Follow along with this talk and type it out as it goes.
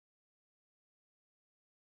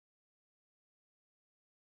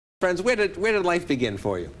Friends, where did life begin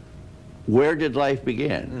for you? Where did life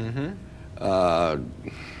begin?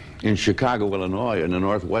 In Chicago, Illinois, on the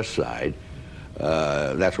northwest side.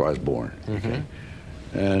 That's where I was born. Okay?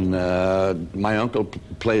 And my uncle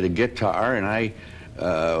played a guitar, and I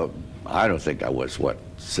don't think I was, what,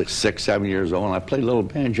 six, 7 years old, and I played a little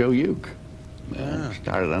banjo uke.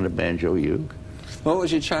 Started on the banjo uke. What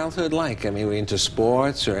was your childhood like? I mean, were you into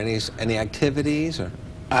sports or any activities? Or?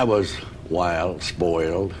 I was wild,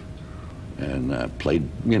 spoiled, and played,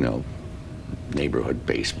 you know, neighborhood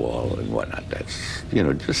baseball and whatnot. That's, you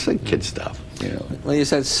know, just like kid stuff, you know. Well, you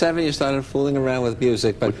said 7 you started fooling around with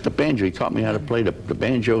music, but... With the banjo, he taught me how to play the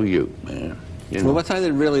banjo uke, man. You know. Well, what time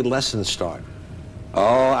did really lessons start?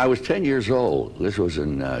 Oh, I was 10 years old. This was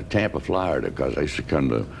in Tampa, Florida, because I used to come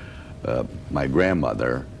to, my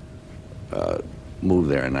grandmother moved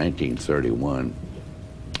there in 1931.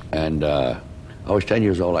 And I was 10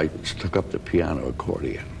 years old. I took up the piano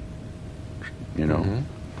accordion, you know.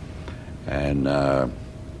 And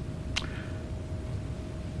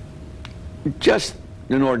just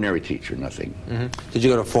an ordinary teacher, nothing. Did you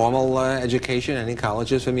go to formal education, any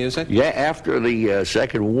colleges for music? Yeah, after the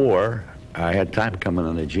Second War, I had time coming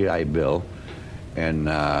on the GI Bill, and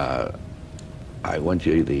I went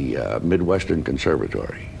to the Midwestern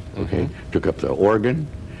Conservatory, okay? Took up the organ,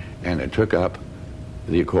 and I took up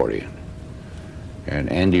the accordion. And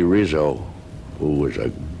Andy Rizzo, who was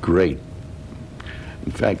a great,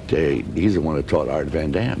 in fact, he's the one that taught Art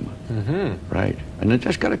Van Dam, right? And I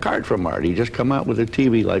just got a card from Art. He just come out with a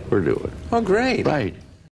TV like we're doing. Oh, great. Right.